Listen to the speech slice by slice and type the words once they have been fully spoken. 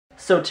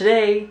So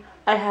today,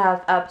 I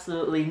have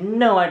absolutely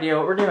no idea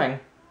what we're doing.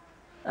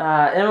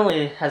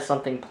 Emily has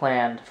something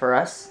planned for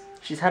us.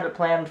 She's had it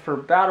planned for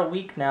about a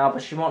week now,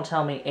 but she won't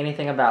tell me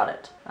anything about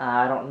it.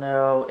 I don't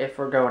know if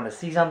we're going to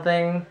see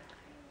something,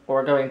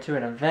 or going to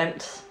an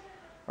event,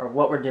 or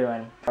what we're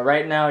doing.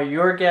 Right now,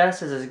 your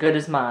guess is as good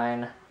as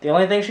mine. The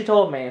only thing she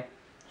told me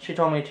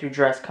to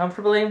dress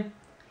comfortably,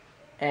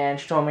 and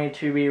she told me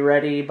to be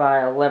ready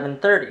by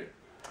 11:30.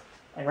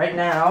 And right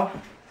now,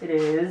 it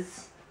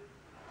is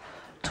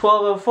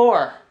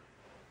 12:04.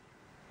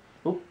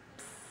 Oops.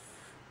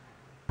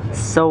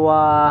 So, where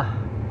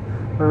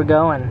are we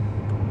going?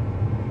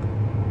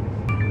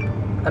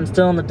 I'm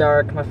still in the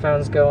dark. My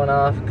phone's going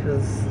off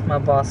because my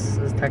boss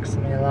is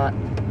texting me a lot.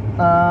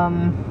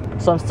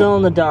 So I'm still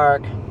in the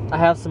dark. I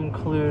have some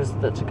clues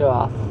to go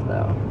off,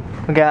 though.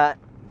 We got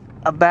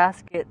a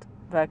basket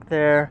back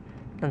there,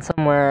 and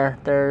somewhere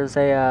there's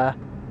a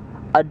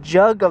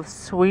jug of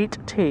sweet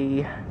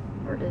tea.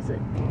 Where is it?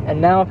 And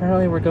now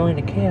apparently we're going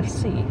to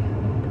KFC.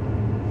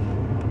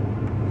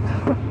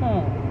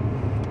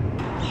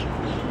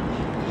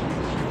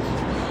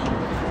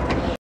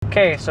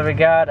 Okay, so we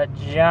got a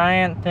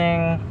giant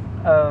thing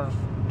of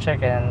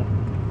chicken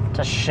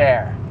to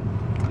share.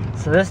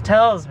 So this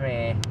tells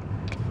me,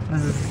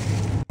 I'm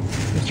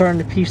starting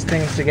to piece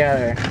things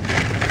together.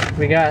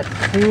 We got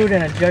food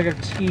and a jug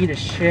of tea to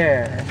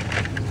share.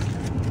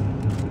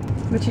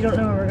 But you don't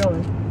know where we're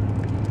going.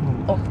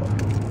 Oh.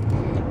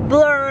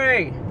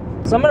 Blurry!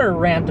 So I'm gonna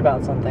rant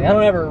about something. I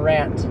don't ever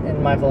rant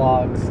in my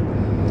vlogs.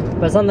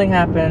 But something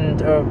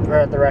happened over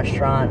at the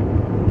restaurant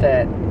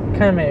that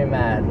kind of made me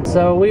mad.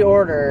 So we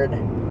ordered,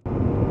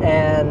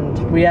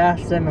 and we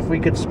asked them if we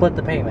could split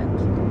the payment.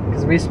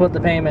 Because we split the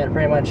payment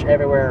pretty much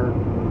everywhere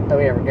that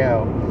we ever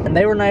go. And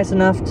they were nice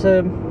enough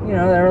to, you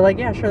know, they were like,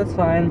 yeah, sure, that's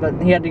fine.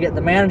 But he had to get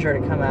the manager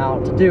to come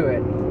out to do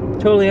it.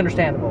 Totally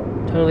understandable.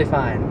 Totally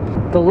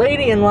fine. The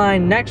lady in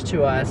line next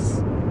to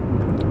us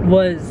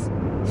was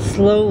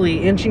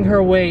slowly inching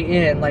her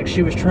way in, like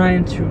she was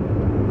trying to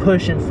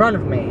push in front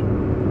of me.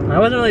 I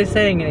wasn't really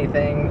saying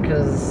anything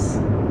because,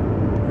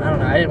 I don't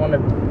know, I didn't want to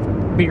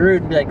be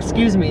rude and be like,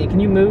 excuse me, can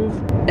you move?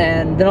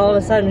 And then all of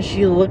a sudden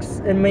she looks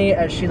at me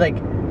as she like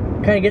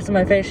kind of gets in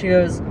my face. She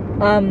goes,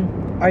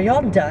 are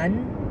y'all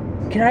done?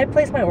 Can I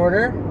place my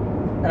order?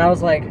 And I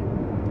was like,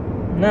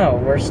 no,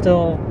 we're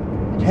still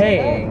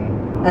paying.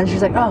 And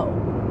she's like, oh.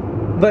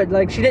 But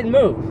like she didn't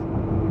move.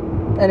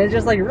 And it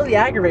just like really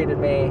aggravated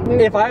me.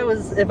 If I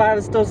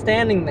was still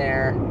standing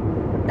there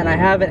and I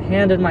haven't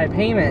handed my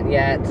payment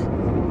yet,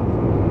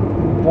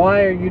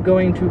 why are you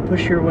going to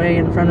push your way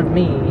in front of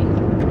me?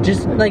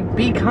 Just like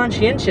be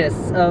conscientious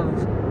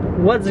of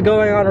what's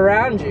going on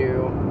around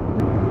you.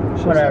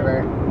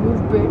 Whatever. Move,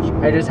 bitch.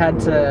 I just had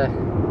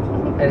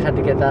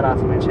to get that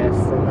off my chest,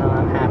 and now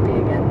I'm happy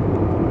again.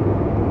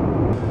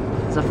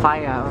 There's a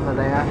fire over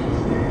there.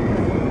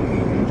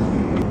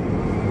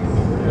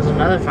 There's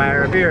another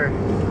fire up here.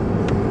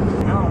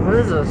 Oh, what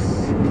is this?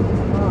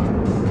 Oh.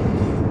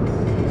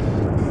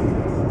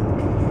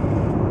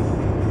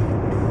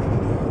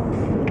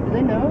 Do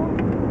they know?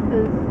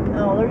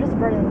 No, they're just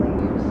burning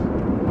leaves.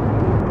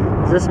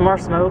 Is this more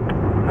smoke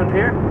up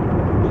here?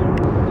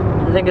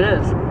 I think it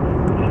is.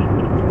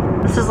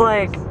 This is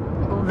like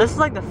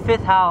the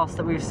 5th house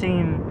that we've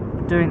seen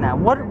doing that.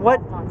 What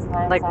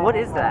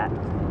is that?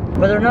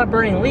 But they're not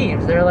burning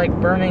leaves, they're like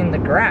burning the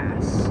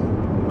grass.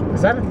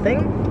 Is that a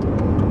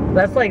thing?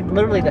 That's like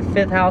literally the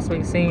 5th house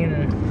we've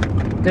seen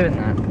doing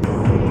that.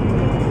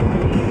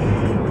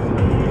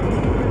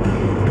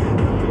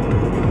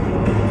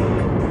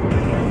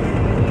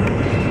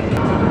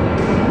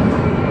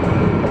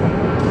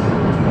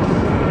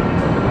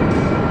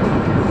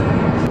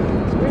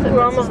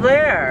 We're almost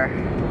there.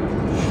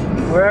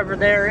 Wherever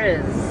there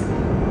is.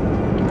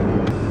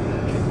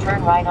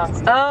 Turn right on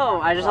State. Oh,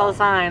 I just saw the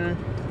sign.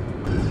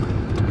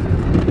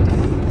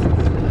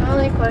 The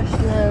only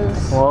question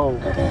is... Whoa.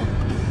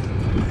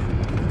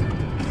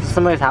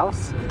 Somebody's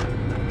house?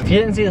 If you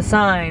didn't see the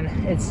sign,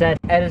 it said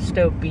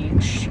Adobe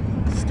Beach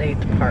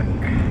State Park.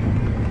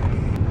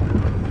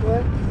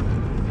 What?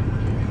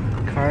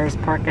 Cars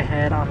park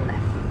ahead on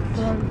left.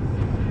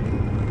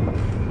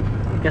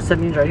 I guess that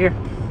means right here.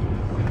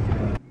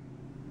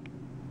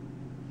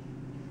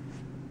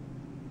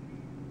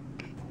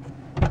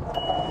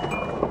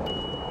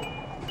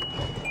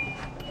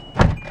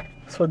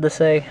 That's what they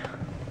say.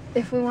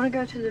 If we want to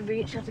go to the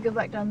beach, you have to go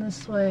back down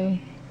this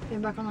way.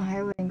 Get back on the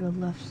highway and go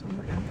left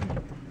somewhere down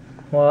there.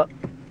 What?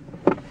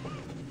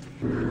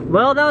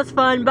 Well, that was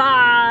fun.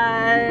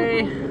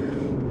 Bye!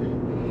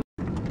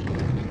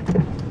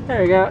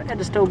 There we go.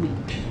 Adobe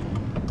Beach.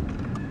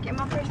 Get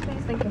my first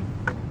please. Thank you.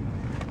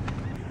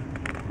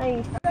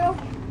 Hi. Hello.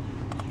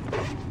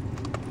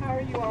 How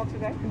are you all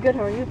today? Good,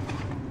 how are you?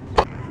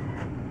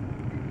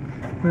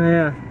 Oh,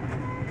 yeah.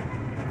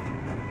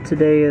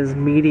 Today is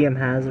medium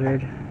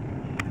hazard.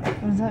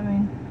 What does that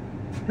mean?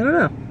 I don't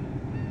know.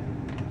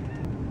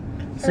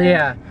 So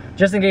yeah,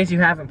 just in case you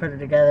haven't put it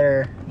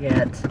together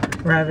yet,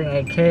 we're having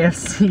a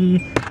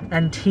KFC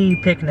and tea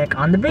picnic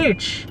on the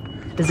beach.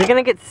 Is it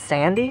gonna get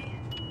sandy?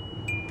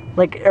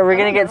 Like, are we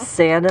gonna don't get know.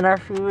 sand in our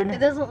food? It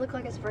doesn't look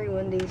like it's very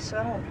windy, so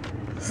I don't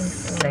think so.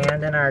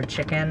 Sand in our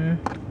chicken.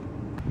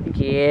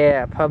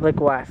 Yeah, public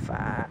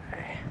Wi-Fi.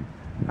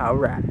 All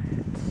right.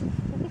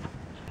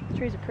 The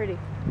trees are pretty.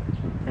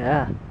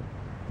 Yeah,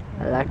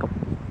 I like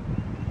them.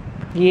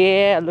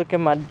 Yeah, look at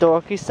my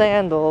dorky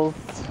sandals.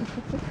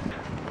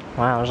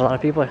 Wow, there's a lot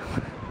of people.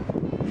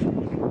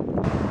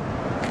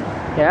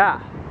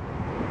 Yeah.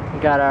 We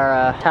got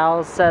our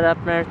towels set up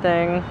and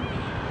everything.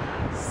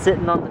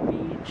 Sitting on the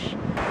beach.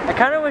 I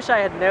kind of wish I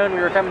had known we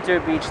were coming to a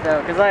beach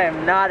though, because I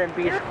am not in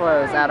beach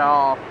clothes at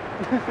all.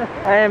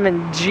 I am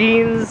in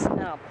jeans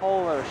and a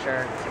polo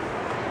shirt.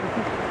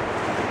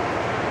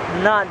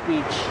 Not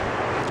beach.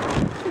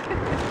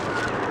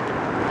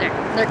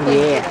 They're clean.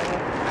 Yeah.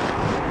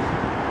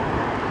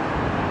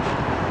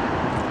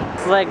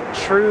 It's like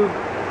true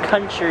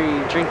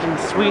country, drinking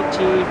sweet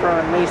tea from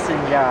a mason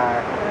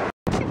jar.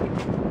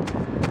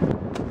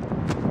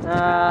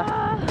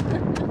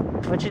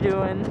 What you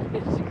doing?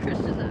 It's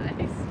Christian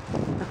eyes.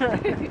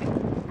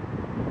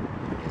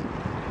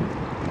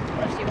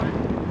 What else do you want?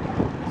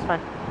 It's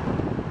fine.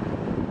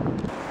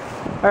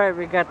 Alright,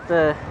 we got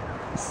the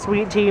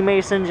sweet tea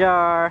mason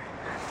jar,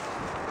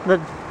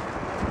 the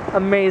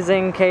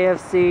amazing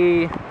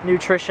KFC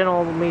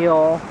nutritional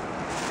meal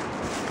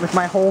with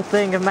my whole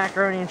thing of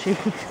macaroni and cheese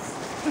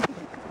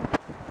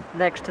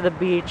next to the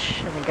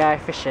beach and the guy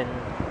fishing.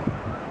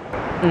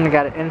 And we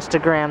gotta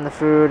Instagram the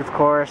food, of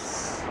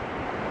course.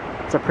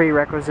 It's a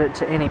prerequisite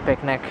to any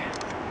picnic.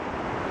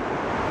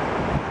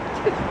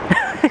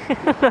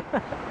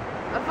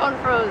 My phone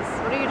froze.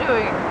 What are you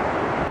doing?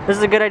 This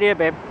is a good idea,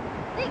 babe.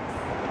 Thanks.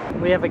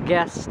 We have a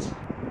guest,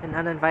 an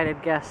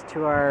uninvited guest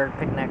to our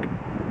picnic.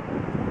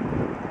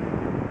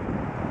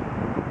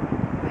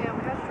 Yeah,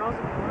 we got straws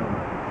in the room.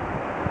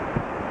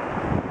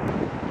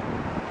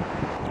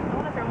 I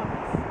want to throw him a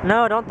piece.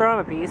 No, don't throw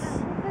him a piece.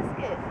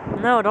 Biscuit.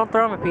 No, don't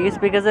throw him a piece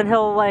because then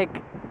he'll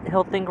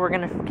think we're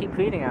gonna keep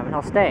feeding him and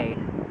he'll stay.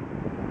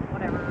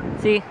 Whatever.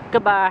 See,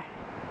 goodbye.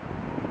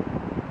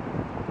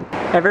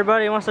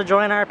 Everybody wants to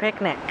join our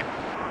picnic.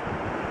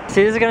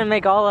 See, this is gonna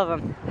make all of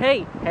them.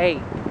 Hey, hey,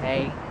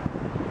 hey,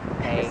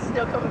 hey, It's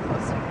still coming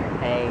closer.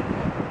 hey.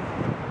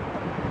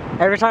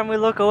 Every time we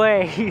look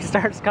away, he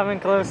starts coming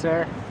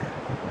closer.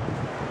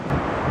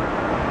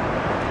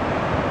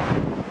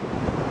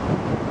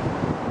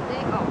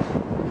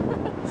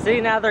 See,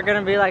 now they're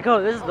gonna be like,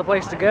 oh, this is the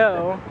place to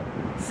go.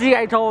 See,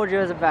 I told you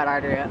it was a bad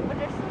idea. But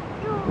they're so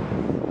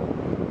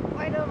cute.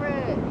 Fight over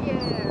it.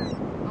 Yeah.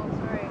 Oh,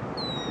 sorry.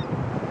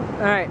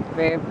 Alright,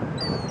 babe.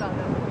 Stop it.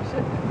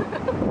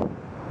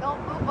 Don't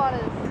poop on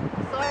us.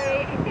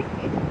 Sorry.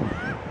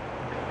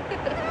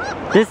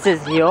 This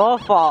is your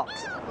fault.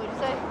 What'd you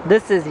say?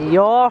 This is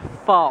your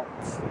fault.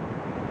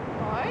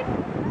 What?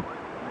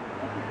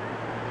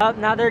 Oh,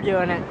 now they're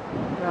doing it.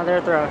 Now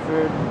they're throwing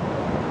food.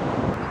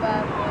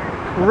 Bad.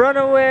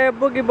 Runaway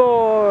boogie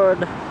board.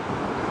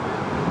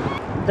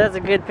 That's a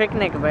good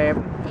picnic, babe.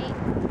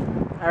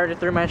 I already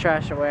threw my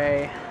trash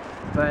away,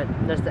 but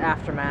there's the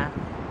aftermath.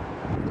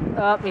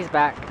 Oh, he's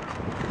back.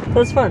 That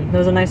was fun. That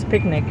was a nice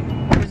picnic.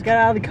 We just got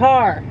out of the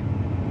car.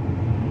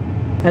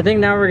 I think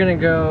now we're gonna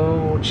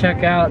go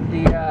check out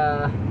the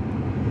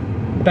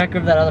back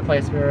of that other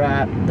place we were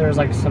at. There's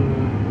like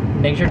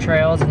some nature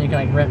trails and you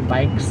can like rent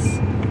bikes.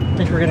 I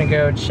think we're gonna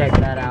go check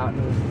that out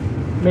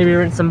and maybe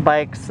rent some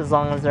bikes as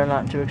long as they're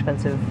not too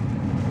expensive.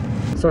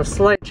 So a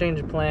slight change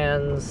of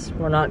plans.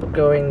 We're not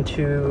going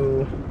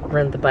to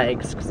rent the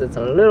bikes because it's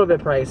a little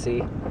bit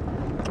pricey.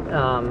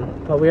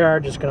 But we are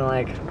just gonna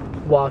like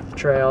walk the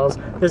trails.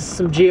 There's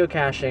some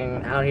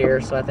geocaching out here,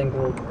 so I think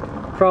we'll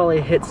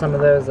probably hit some of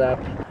those up.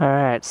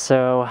 Alright,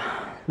 so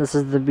this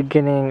is the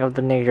beginning of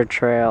the nature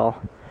trail.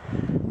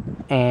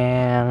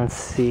 And let's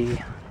see,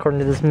 according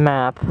to this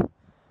map,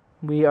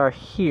 we are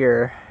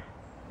here.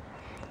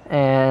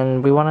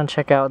 And we want to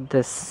check out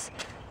this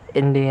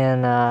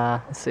Indian,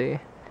 let's see,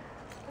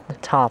 the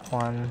top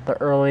one, the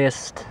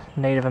earliest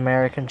Native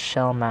American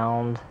shell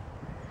mound,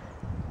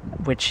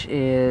 which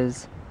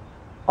is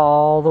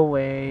all the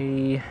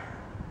way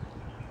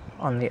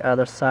on the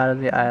other side of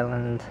the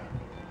island,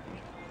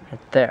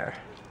 right there.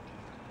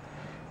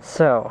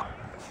 So,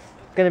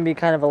 it's gonna be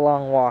kind of a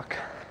long walk.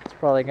 It's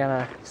probably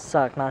gonna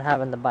suck not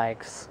having the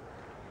bikes,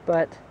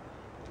 but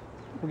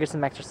we'll get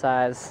some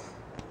exercise.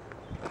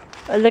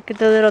 Oh, look at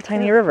the little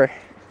tiny river.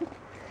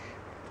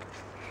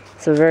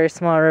 It's a very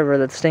small river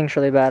that stinks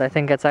really bad. I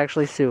think it's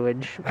actually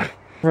sewage.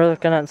 We're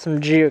looking at some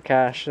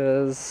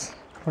geocaches.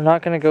 We're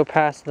not gonna go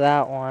past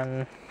that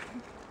one.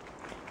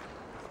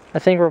 I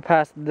think we're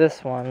past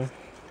this one.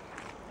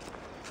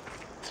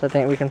 So I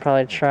think we can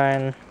probably try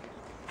and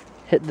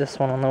hit this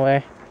one on the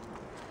way.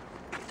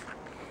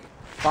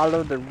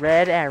 Follow the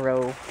red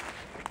arrow.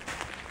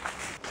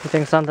 You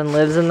think something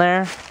lives in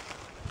there?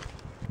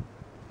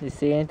 You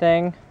see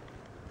anything?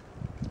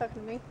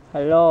 Talking to me?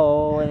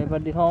 Hello,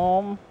 anybody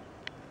home?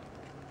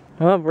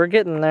 Well, we're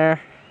getting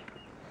there.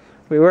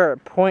 We were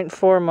at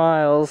 0.4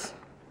 miles.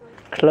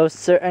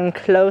 Closer and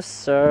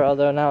closer,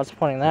 although now it's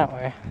pointing that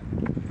way.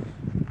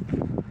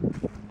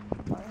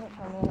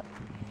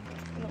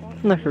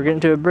 Look, we're getting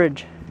to a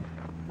bridge.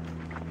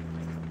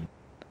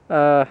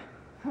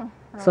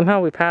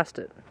 Somehow we passed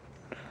it.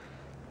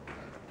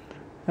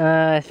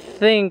 I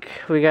think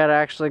we gotta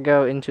actually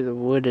go into the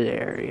wooded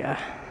area.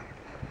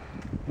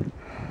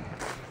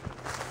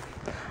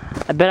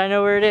 I bet I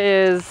know where it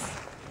is.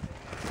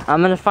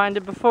 I'm gonna find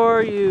it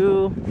before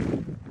you.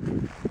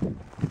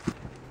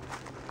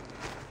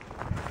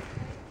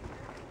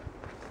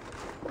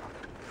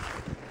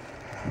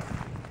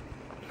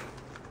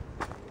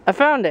 I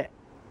found it.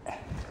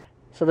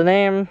 So the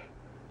name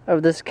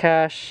of this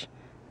cache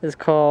is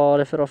called,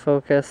 if it'll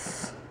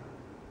focus,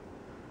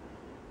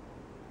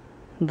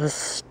 the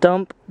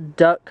Stump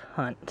Duck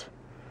Hunt.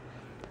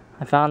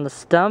 I found the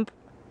stump,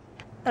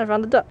 and I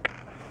found the duck.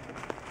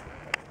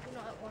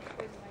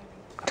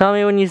 Tell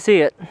me when you see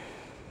it.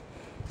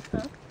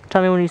 Huh?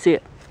 Tell me when you see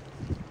it.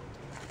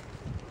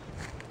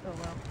 Oh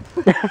well.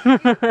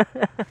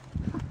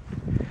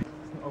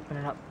 Open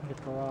it up and get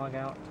the log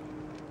out.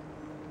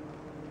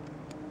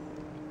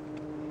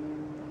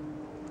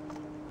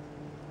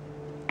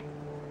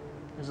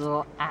 There's a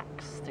little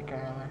axe sticker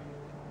on there.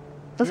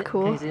 That's See it?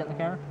 cool. Can you see it in the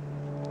camera?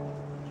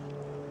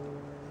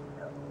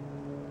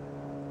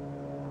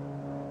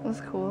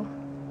 That's cool.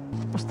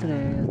 What's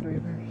today? The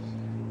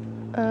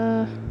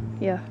 3-1st?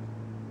 Yeah.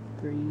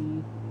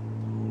 3/31.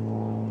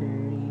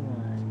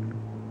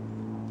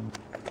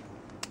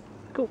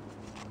 Cool.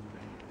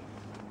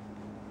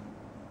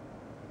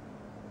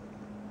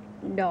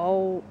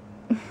 No.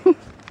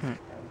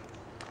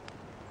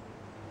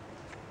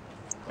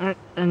 Alright,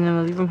 and then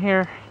we'll leave them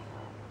here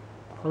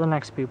for the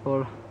next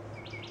people.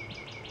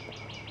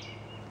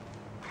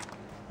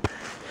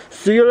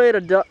 See you later,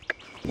 duck.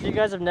 If you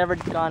guys have never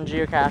gone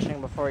geocaching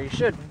before, you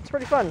should. It's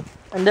pretty fun.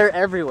 And they're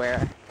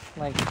everywhere.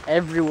 Like,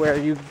 everywhere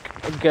you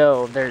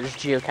go, there's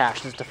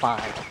geocaches to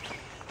find.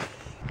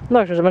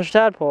 Look, there's a bunch of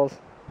tadpoles.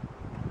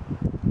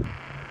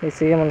 You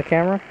see them on the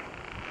camera?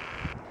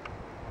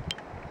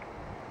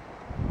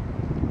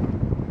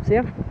 See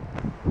them?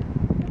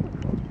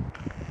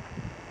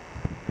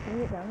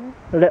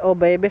 Little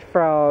baby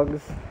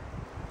frogs.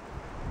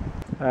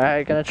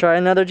 Alright, gonna try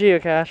another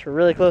geocache. We're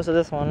really close to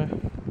this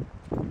one.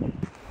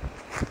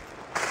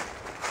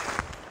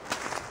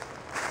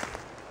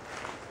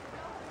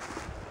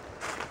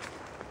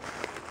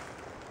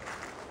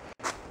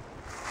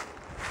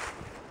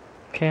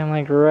 Okay, I'm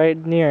like right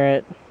near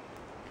it.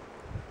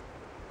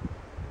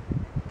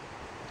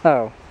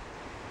 Oh.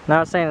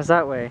 Now it's saying it's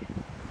that way.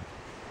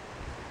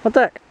 What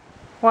the heck?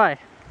 Why?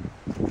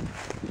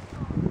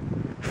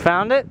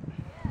 Found it?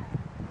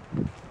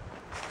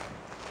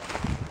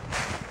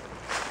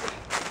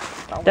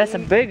 That's a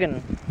big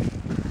one.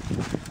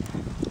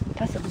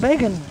 That's a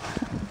big one.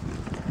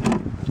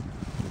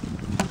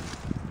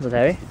 Is it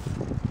heavy?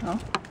 No.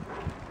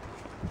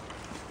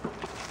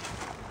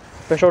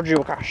 Special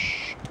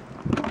geocache.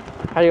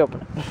 How do you open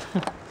it?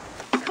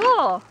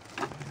 Cool.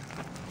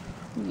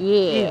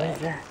 Yeah. What is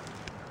that?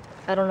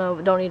 I don't know,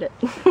 but don't eat it.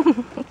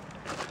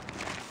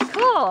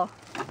 Cool.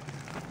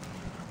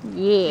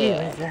 Yeah.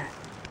 What is that?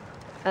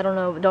 I don't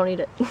know, but don't eat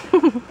it.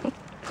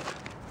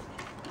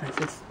 That's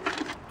just...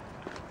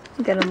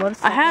 Get a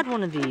motorcycle. I had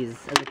one of these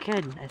as a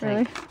kid, I think.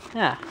 Really?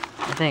 Yeah,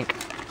 I think.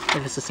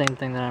 If it's the same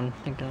thing that I'm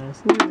thinking it is.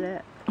 What is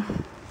that?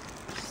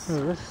 What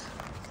is this?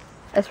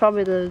 It's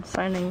probably the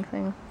signing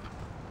thing.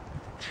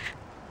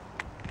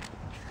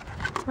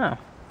 Oh.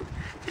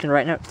 You can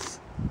write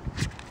notes.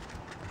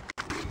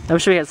 I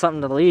wish we had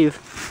something to leave.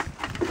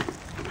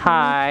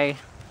 Hi.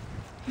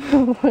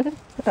 What?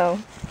 Oh.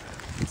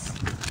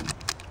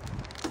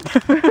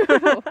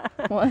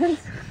 What?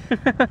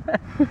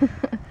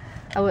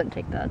 I wouldn't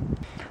take that.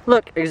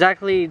 Look,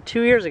 exactly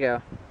 2 years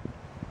ago.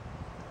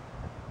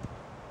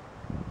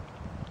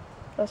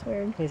 That's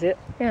weird. Can you see it?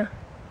 Yeah.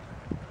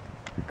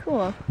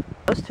 Cool.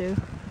 Those two.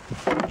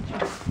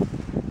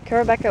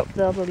 Cover back up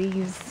the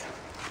leaves.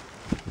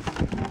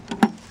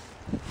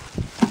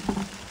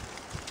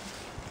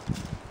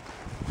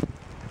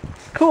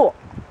 Cool.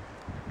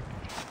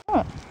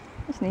 Oh,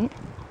 that's neat.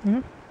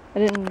 Mm-hmm. I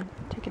didn't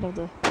take it out of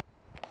the...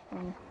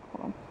 hold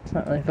on. It's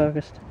not really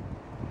focused.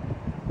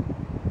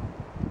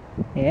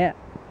 Yeah.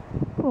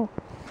 Cool.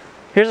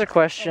 Here's a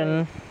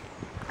question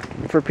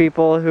for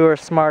people who are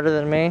smarter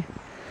than me.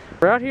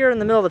 We're out here in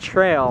the middle of the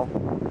trail.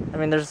 I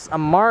mean, there's a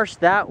marsh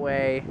that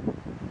way,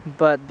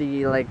 but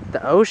the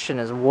ocean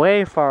is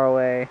way far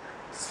away.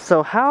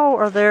 So how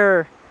are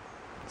there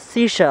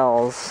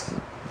seashells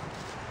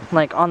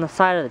like on the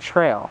side of the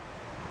trail?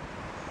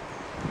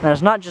 And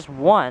there's not just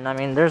one. I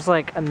mean, there's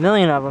like a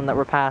million of them that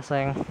we're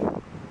passing.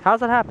 How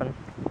does that happen?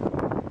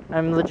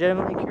 I'm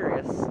legitimately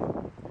curious.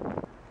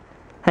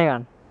 Hang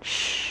on.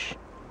 Shh.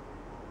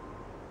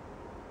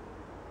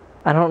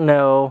 I don't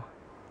know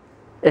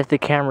if the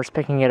camera's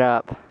picking it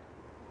up.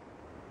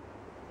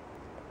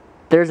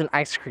 There's an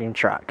ice cream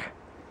truck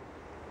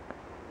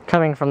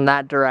coming from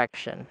that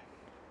direction.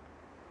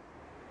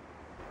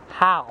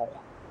 How?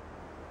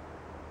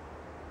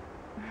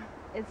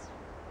 It's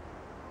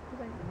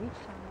like the beach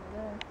town over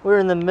there. We're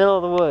in the middle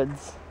of the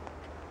woods.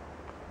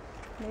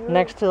 Maybe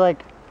Next to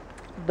like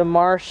the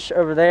marsh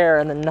over there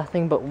and then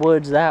nothing but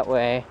woods that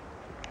way.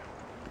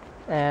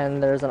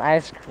 And there's an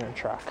ice cream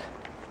truck.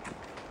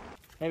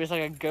 Maybe it's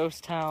like a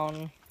ghost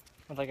town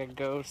with like a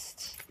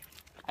ghost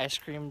ice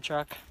cream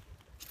truck.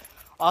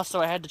 Also,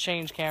 I had to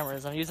change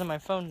cameras. I'm using my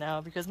phone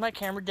now because my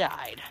camera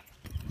died.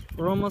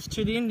 We're almost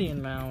to the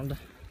Indian Mound.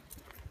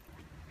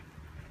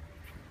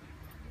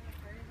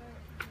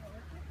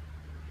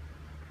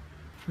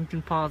 You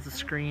can pause the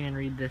screen and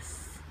read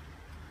this.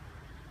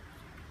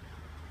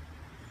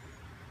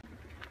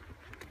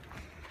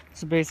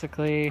 So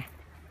basically,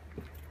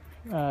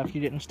 if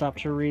you didn't stop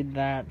to read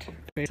that,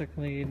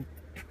 basically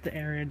the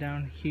area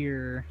down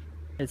here,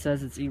 it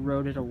says it's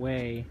eroded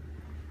away,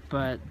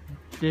 but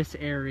this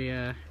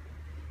area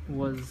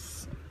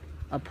was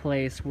a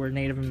place where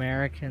Native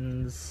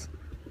Americans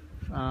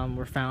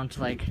were found to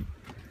like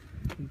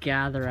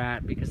gather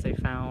at because they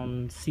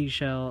found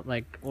seashell,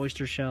 like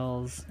oyster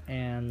shells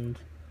and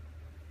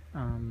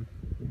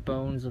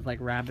bones of like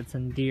rabbits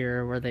and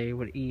deer where they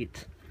would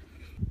eat.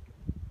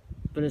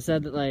 But it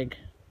said that like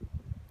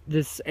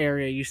this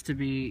area used to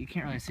be, you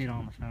can't really see it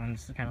on the phone,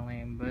 it's kind of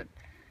lame, but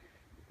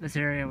this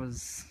area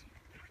was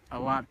a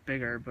lot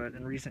bigger, but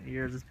in recent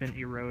years it's been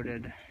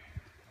eroded.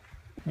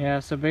 Yeah,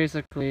 so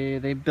basically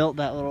they built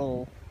that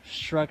little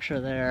structure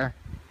there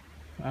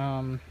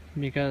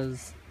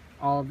because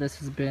all of this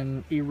has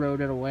been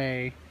eroded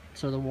away,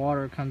 so the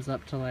water comes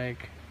up to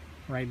like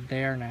right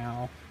there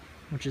now,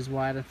 which is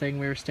why the thing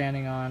we were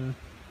standing on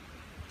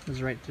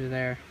is right through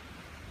there.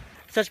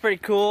 So that's pretty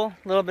cool.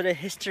 A little bit of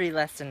history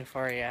lesson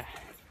for you.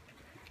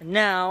 And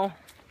now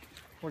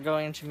we're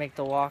going to make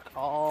the walk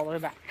all the way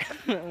back.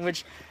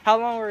 Which, how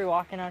long were we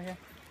walking out here?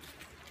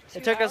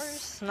 It took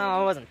us,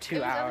 no, it wasn't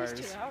 2 hours. It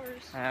was 2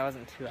 hours. No, it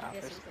wasn't 2 hours.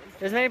 Yes,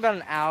 It was maybe about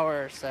an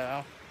hour or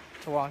so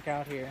to walk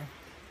out here.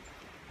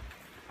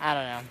 I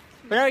don't know.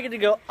 But now we get to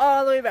go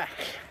all the way back.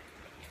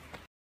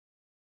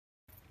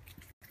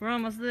 We're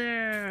almost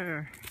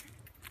there.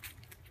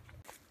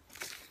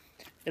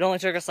 It only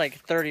took us like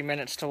 30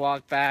 minutes to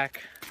walk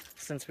back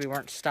since we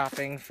weren't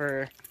stopping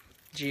for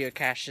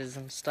geocaches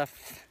and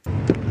stuff.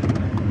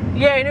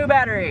 Yay, new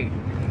battery!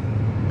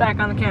 Back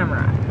on the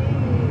camera.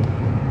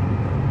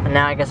 And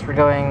now I guess we're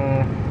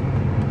going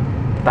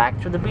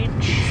back to the beach.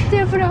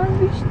 Stepping on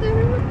the beach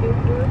there.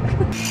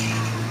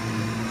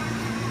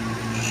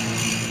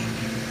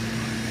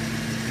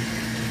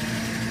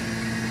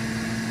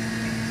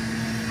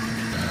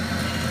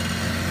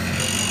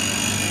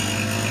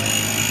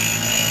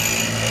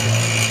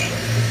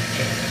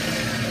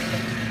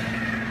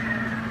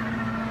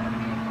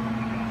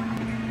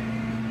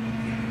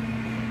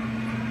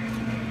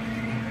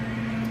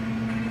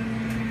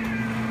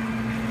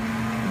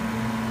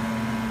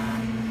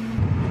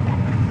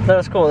 That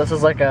was cool. This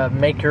is like a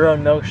make your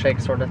own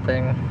milkshake sort of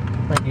thing.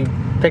 Like you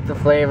pick the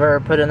flavor,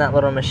 put it in that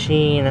little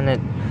machine, and it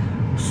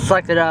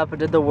sucked it up, it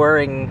did the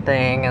whirring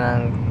thing, and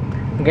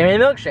then gave me a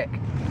milkshake.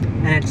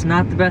 And it's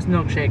not the best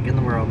milkshake in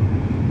the world.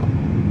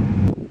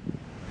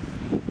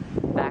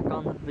 Back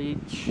on the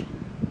beach.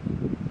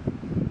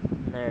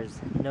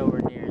 There's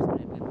nowhere near as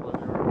many people as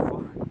there were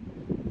before.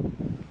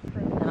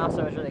 And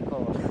also it's really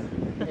cold.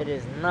 It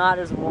is not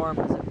as warm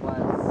as it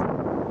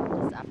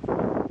was just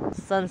after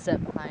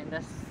sunset behind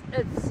us.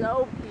 It's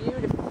so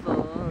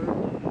beautiful.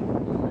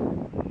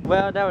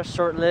 Well, that was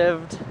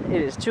short-lived.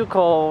 It is too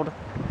cold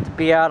to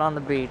be out on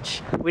the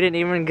beach. We didn't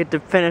even get to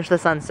finish the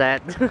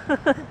sunset.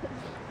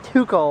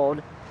 Too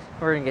cold.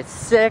 We're gonna get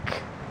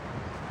sick.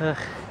 Ugh.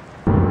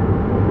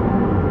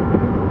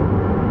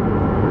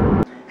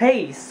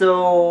 Hey,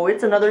 so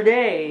it's another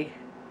day.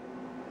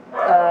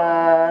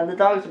 The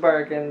dog's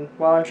barking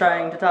while I'm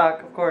trying to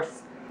talk, of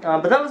course.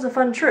 But that was a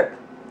fun trip.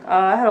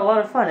 I had a lot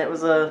of fun.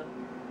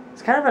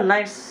 It's kind of a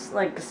nice,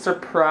 like,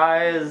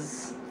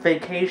 surprise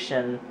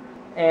vacation.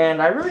 And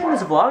I really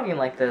miss vlogging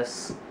like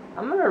this.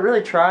 I'm gonna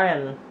really try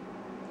and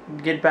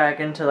get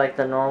back into, like,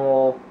 the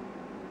normal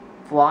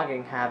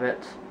vlogging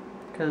habit.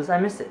 Because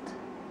I miss it.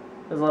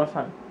 It was a lot of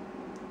fun.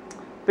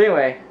 But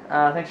anyway,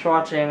 thanks for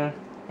watching.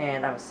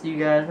 And I will see you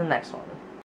guys in the next one.